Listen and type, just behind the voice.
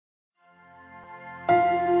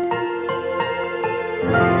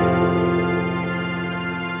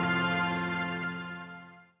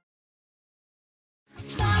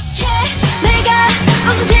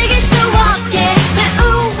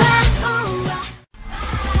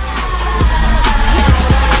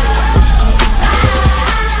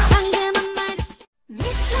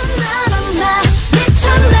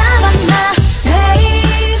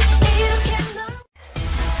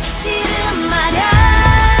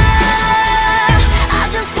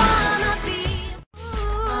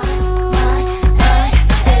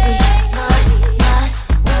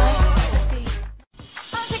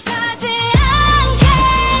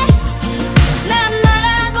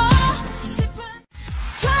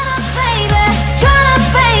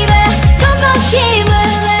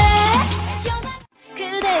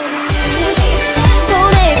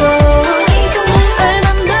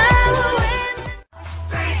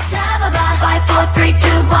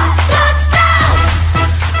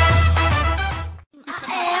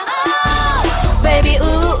Baby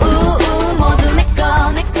우우우 모두 내꺼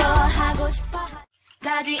하고 싶어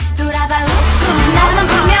다시 돌아봐 나만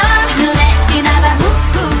보면 눈에 띄나봐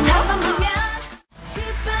한번 보면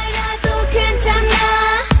그빨라도 괜찮아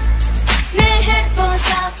내 해보서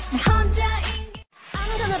나 혼자인 I'm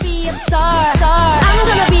gonna be a star I'm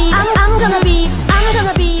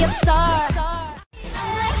gonna be a star I'm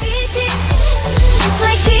like kitty just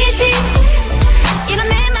like kitty 이런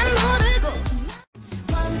내맘 모르고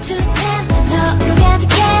 1, 2, 10 너로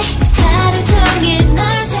가득해 하루 종일 널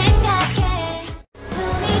생각해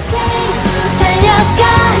Ponytail 달려가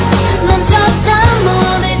멈췄던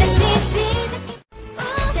몸을 다시 시작해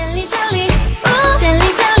Jelly jelly jelly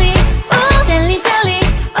jelly jelly jelly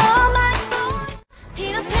Oh my boy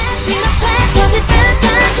피로해 터질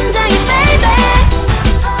듯한 심장이 baby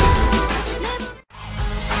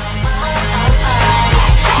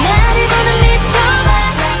나를 보는 미소가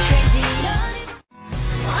like crazy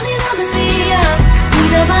원인 없는 이유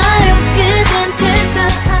믿어봐요 그댄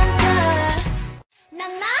특별한 걸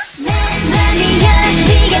낭나 내 맘이야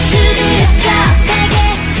네가 두드려 세게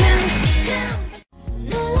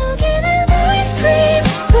놀라게는 아이스크림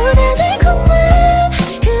보다 달콤한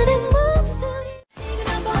그대 목소리 시그널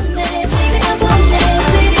보내 찌릿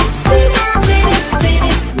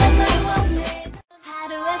난 널 원해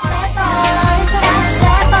하루에 세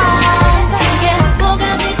번 그게 뭐가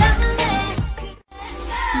되던데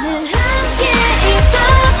늘 함께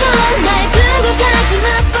있어줘 날 두고 가지마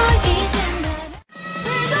boy 이젠 날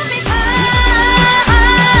Please hold me tight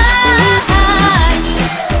너를 안아 1,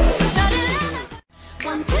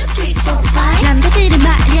 2, 3, 4, 5 남자들은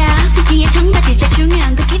말야 피팅의 청바지 제일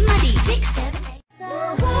중요한 그 긴 머리 6, 7,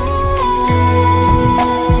 8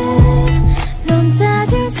 넌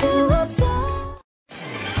찾을 수 없어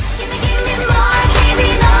Give me more give me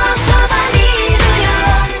no somebody do your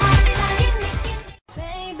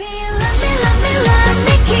Baby love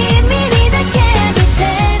me 기미리 닿게 그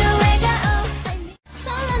새로의 가오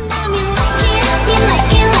설렌다면 like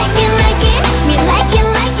it me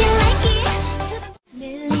like it 늘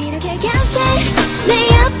이렇게 곁에 내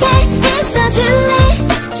옆에 있어줄래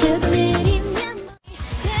조금 느린 말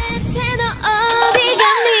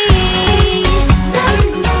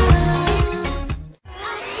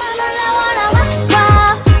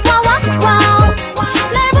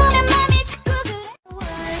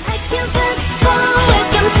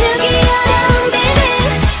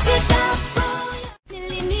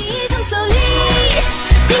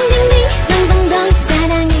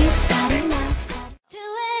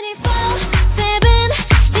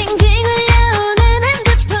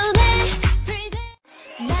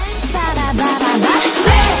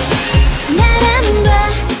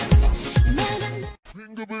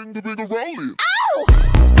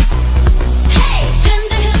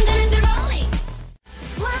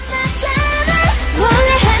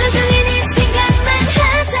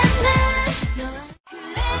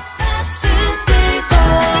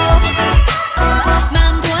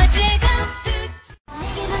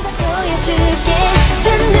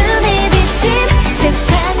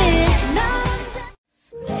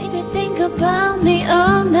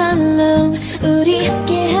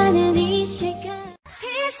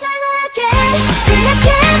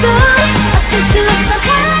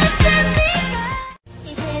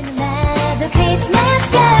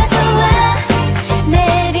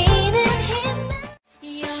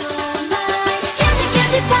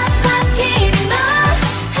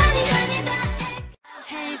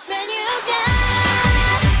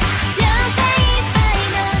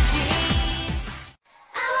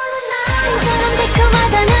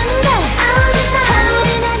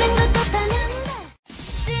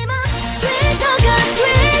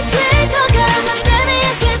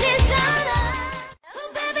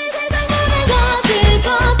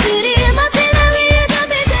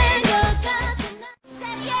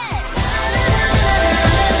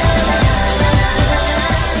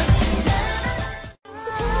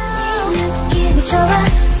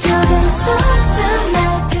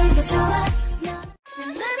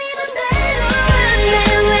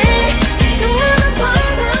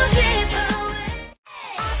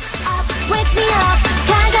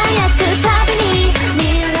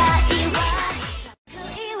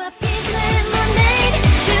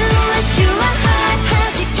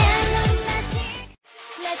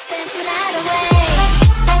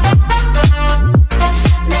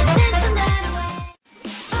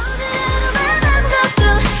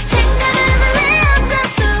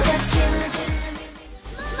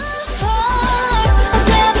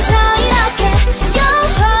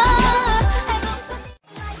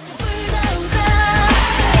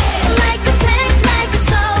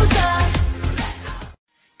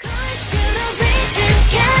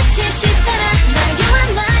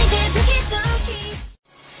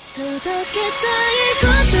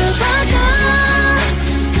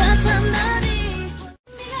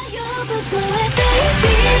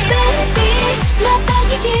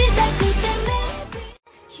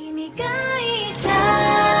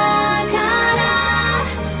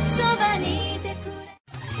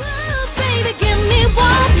Baby, give me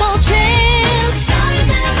one more chance. Show you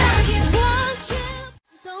that I love you, want you.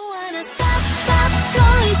 Don't wanna stop, stop.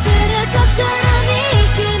 going through the 것들은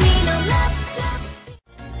give me no love, love.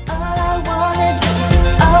 All I wanna do,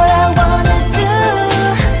 all I wanna do.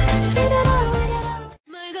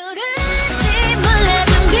 뭘 고를지 몰라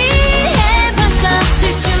준비해봤어. 둘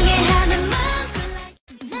중에 하나만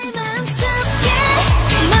내 마음속에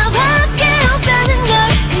너밖에 없다는 걸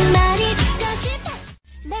그 말이 듣고 싶어.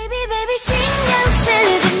 Baby baby 신경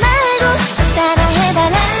쓰지 말고 따라해봐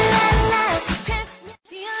랄랄라.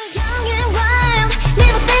 We are young and wild 내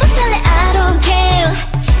멋대로 살래 I don't care.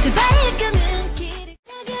 두 발을 끄는 길을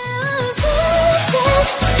다가온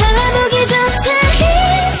순간 알아보기조차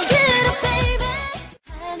힘들어 baby.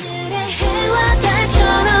 하늘의 해와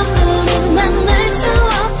달처럼 우린 만날 수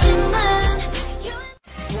없지만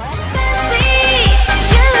Fancy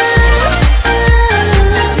you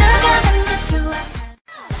너가 만나 좋아.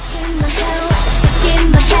 Stuck in my head like, stuck in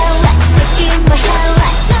my head like, stuck in my head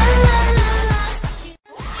like la la la la.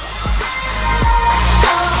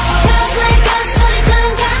 Girls like us 소리처럼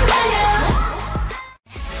강달려.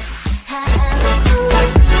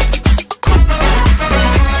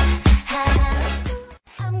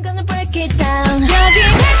 I'm gonna break it down. 여기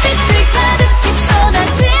햇빛을 가득히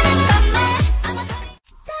쏟아지는 밤에 아마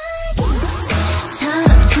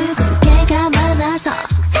딸기처럼 주근깨가 많아서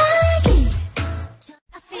딸기.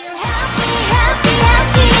 I feel happy, happy,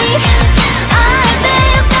 happy. I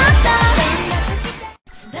feel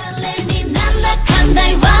달래니 난다칸다 I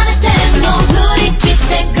wanna tell 너 우리 keep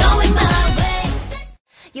it going my way.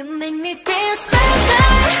 You make me feel special.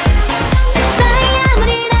 세상이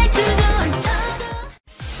아무리 날 주저앉혀도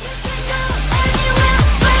You can go anywhere,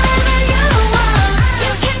 wherever you want.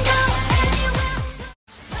 You can go anywhere.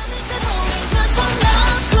 밤을 때도 그래서 너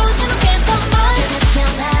굳이 놓겠던 걸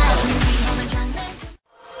편한 위험한 장난.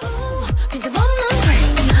 Ooh, 빈틈없는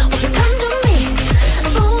dream, 완벽한 준비.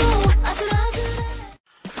 Ooh, 아슬아슬해.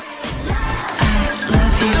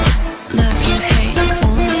 Love you, hate you,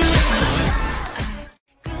 foolish.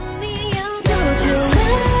 꿈이어도 좋아.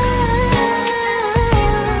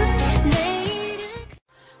 내일은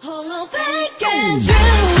홀로 fake and true.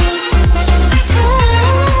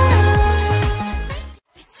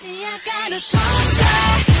 빛이 아까로 손가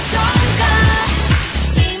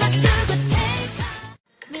이마 쓰고 take off.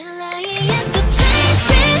 밀라이에 또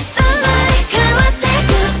칠칠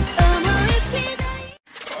가와대고 어머니 시대.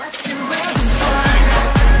 What you waiting for?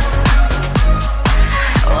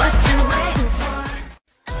 What you waiting for?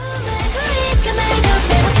 그러니까 말도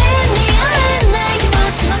때문에 나에게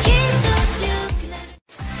묻지 마 힘도 쭉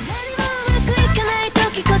나를 몸을 quick 나의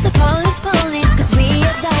토끼 cause police police cause we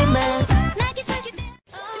are diamonds. 나게 살게 돼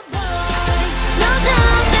oh boy 너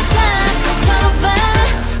정말 다 꺾어봐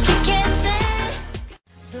기캔데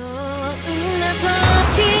너나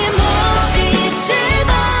토끼 뭐 잊지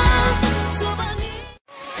마 소반이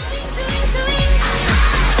swing swing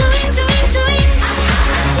swing swing swing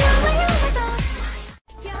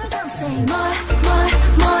You don't say more, more,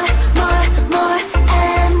 more, more, more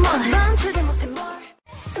and more. 멈추지 못해 more.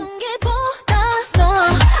 공개보다 너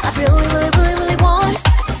I really, really, really, really want.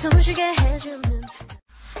 숨쉬게 해주는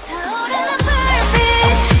타오르는 불빛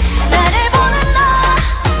나를 보는 너.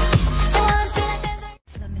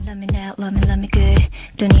 Love me now, love me good.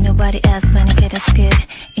 Don't need nobody else when I feel that's good.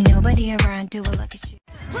 Ain't nobody around, do it like it should.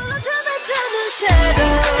 홀로 춤을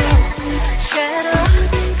shadow, shadow.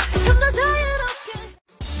 좀 더 자유롭게.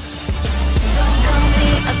 Don't call me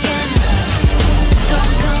again.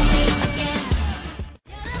 Don't call me again.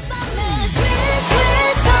 여름밤에 sweet,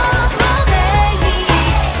 sweet song, oh baby.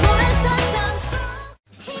 모래성 장소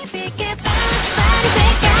희비게 빨리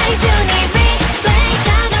색깔이 주니 replay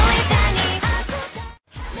단어에 따니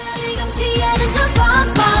나를 감시하는 저 spot,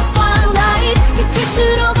 spot, spotlight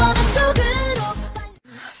비칠수록 어둠 속으로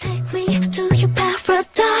Take me to your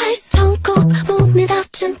paradise. 전국 문이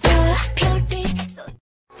닫힌 그 별이 쏟.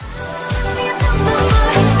 I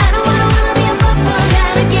don't wanna be a bubble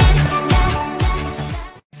yet again.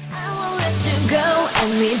 I won't let you go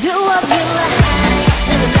and we do what we like.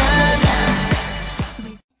 Na, na, na, na.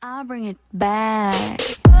 I'll bring it back.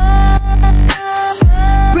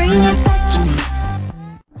 Bring it back to me.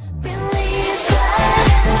 Believe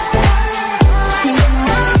that.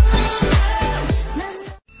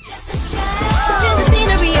 Just a shot to the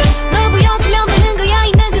scenery. 널 보여주려고 하는 거야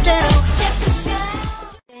있는 그대로. Just a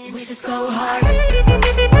shot. We just go hard.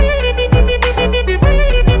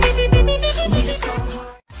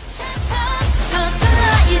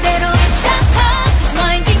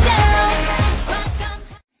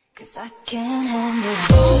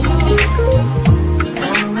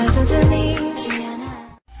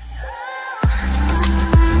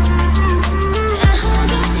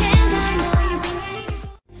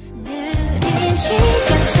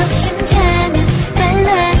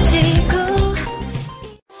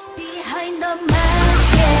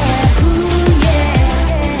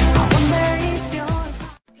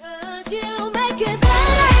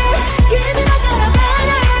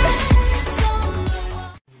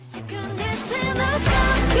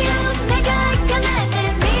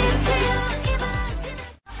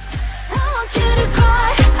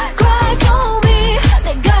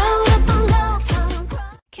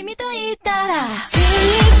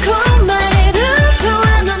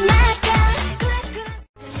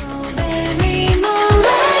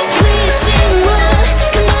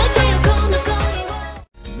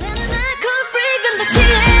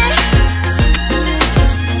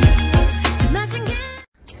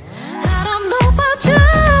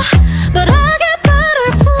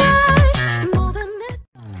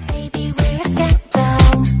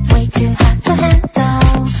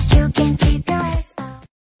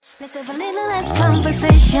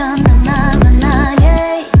 conversation 나나나나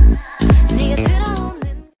yeah 네가 들어오는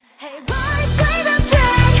Hey boy play the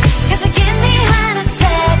track Cause you give me heart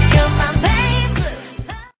attack You're my babe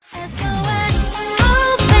SOS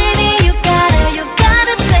Oh baby you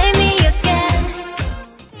gotta save me again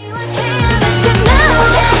미워지면 끝나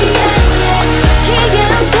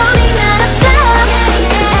기계는 돌이 날았어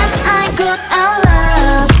Am I good at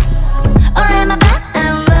love Or am I bad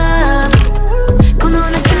at loveこの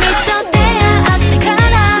中君と出会ってか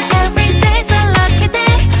ら Every day's a lucky day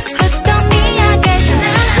ふっと見上げたな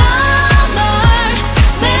Summer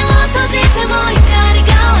目を閉じても光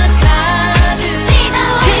がわかる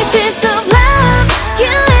Pieces of love You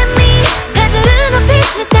and me パズルのピース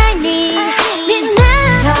みたいにみんな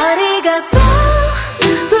ありがとう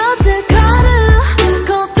ぶつかるこ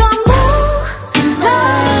とも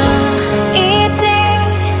一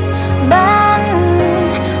番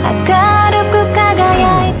明るく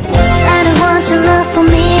輝いて I don't want your love for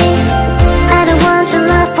me I don't want your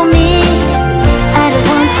love for me I don't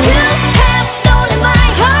want you You have stolen my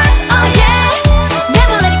heart oh yeah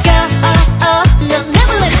Never let it go oh oh no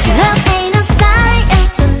never let it go Love ain't no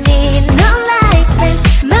science don't need no license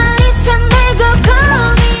말 이상 내고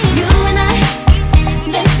call me You and I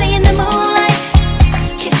dancing in the moonlight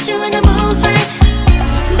Kiss you when the moon's right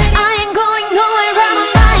I ain't going nowhere I'm on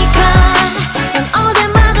my kind 넌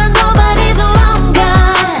어딜마다 nobody's alone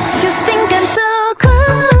gone You think I'm so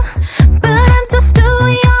cool But I'm just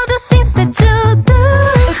doing all the things that you do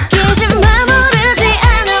웃기지만 모르지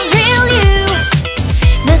않아 real you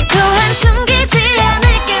나 또한 숨기지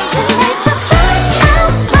않을게 Tonight the stars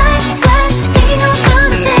out like flash Thinking I was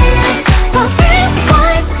gonna dance For real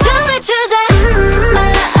boy 춤을 추자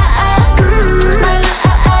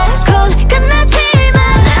곧 끝나지만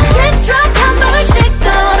Let's drop 한 번씩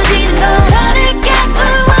떨어지는 너 너를 깨물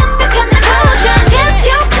완벽한 내 potion Yes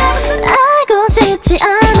you're perfect 알고 싶지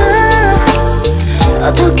않아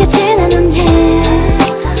어떻게 지내는지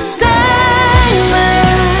Say me,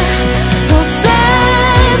 oh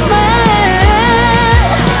say me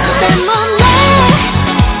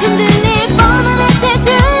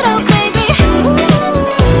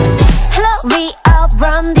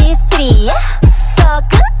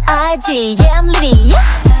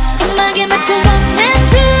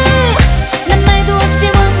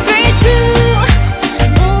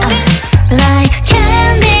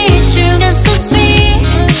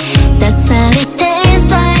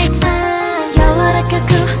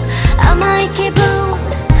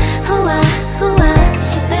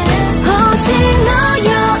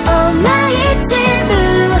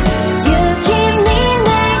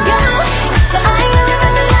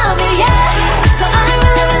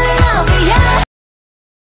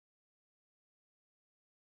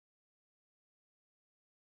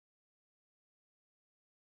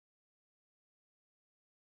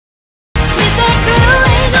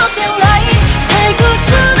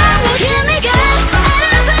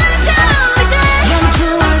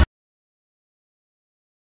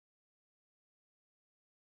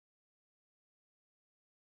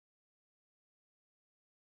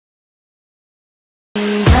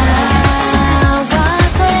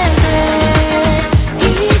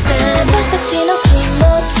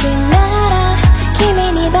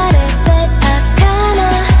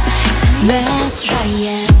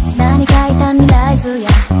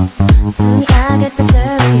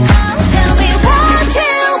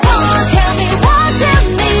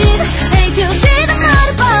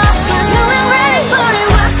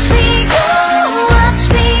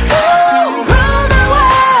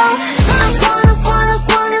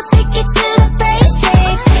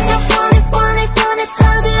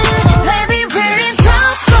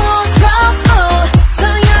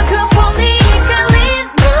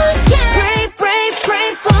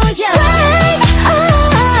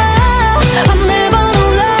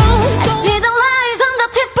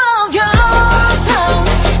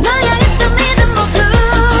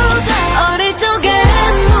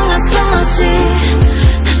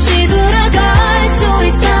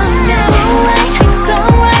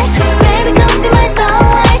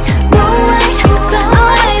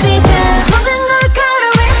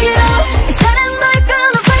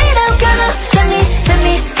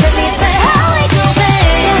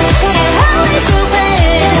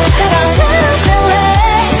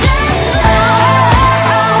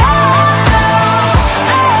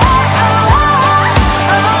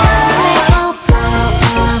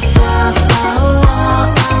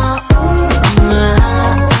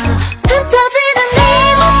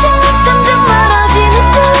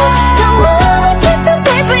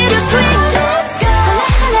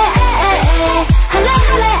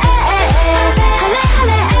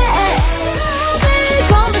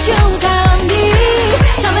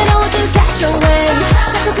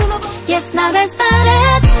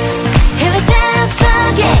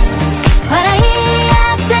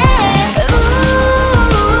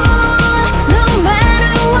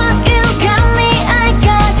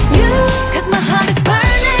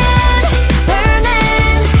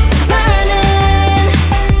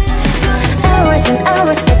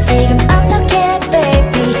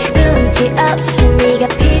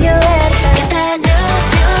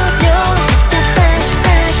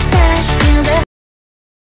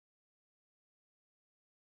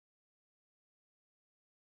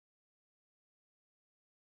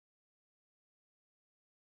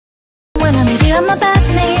I'm my best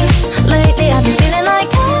me. Lately I've been feeling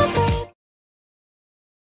like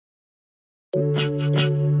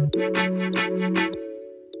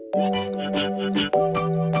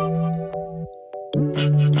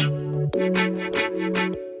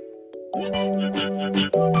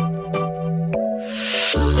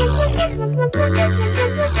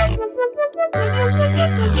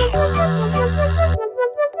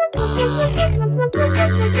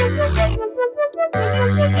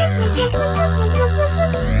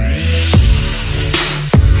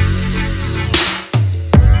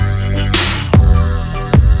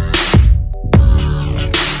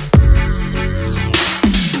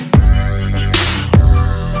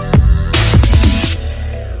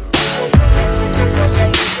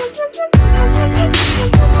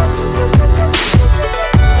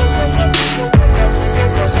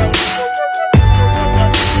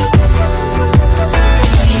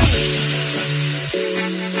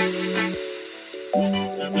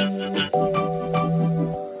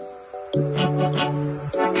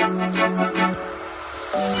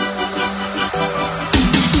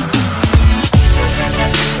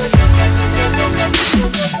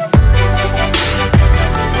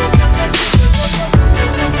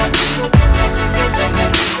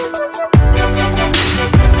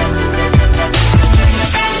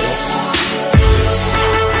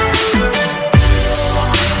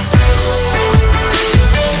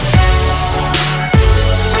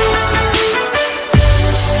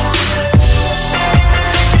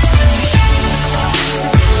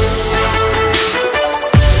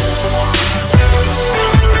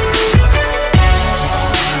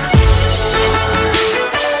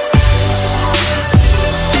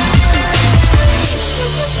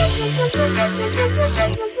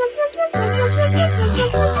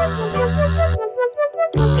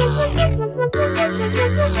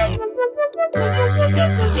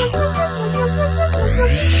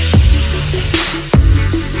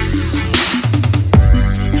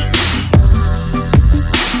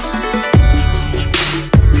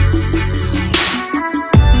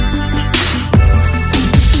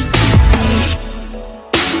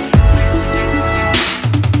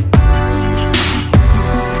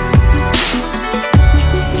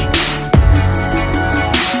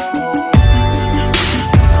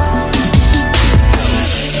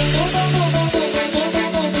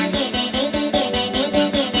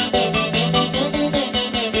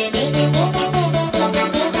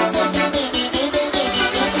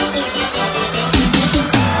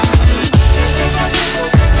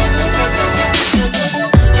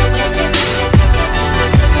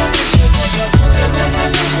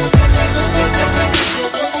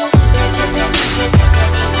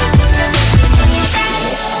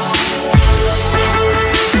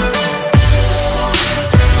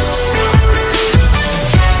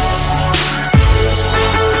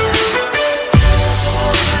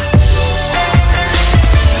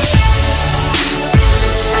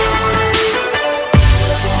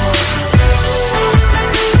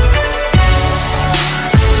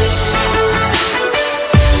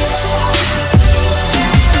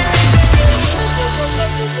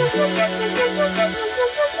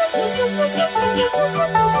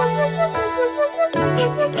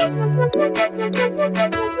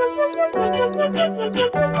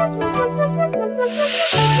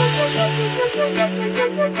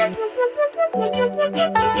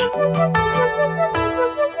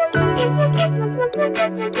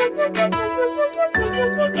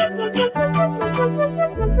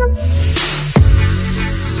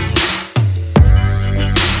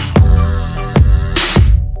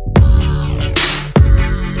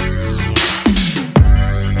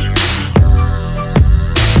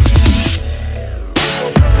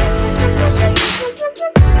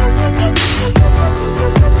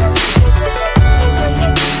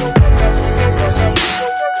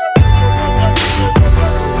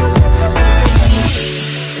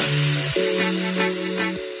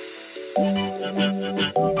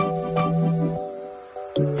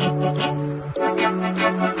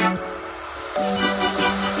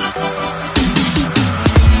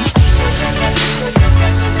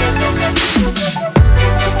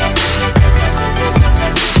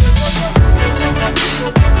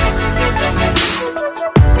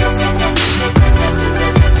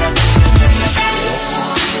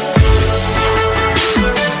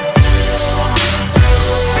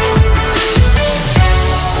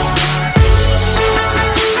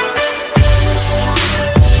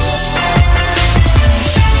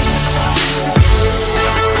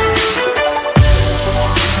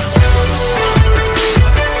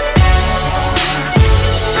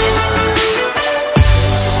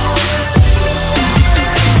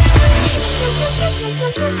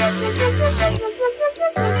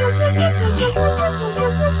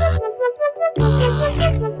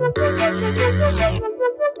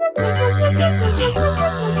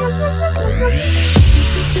맘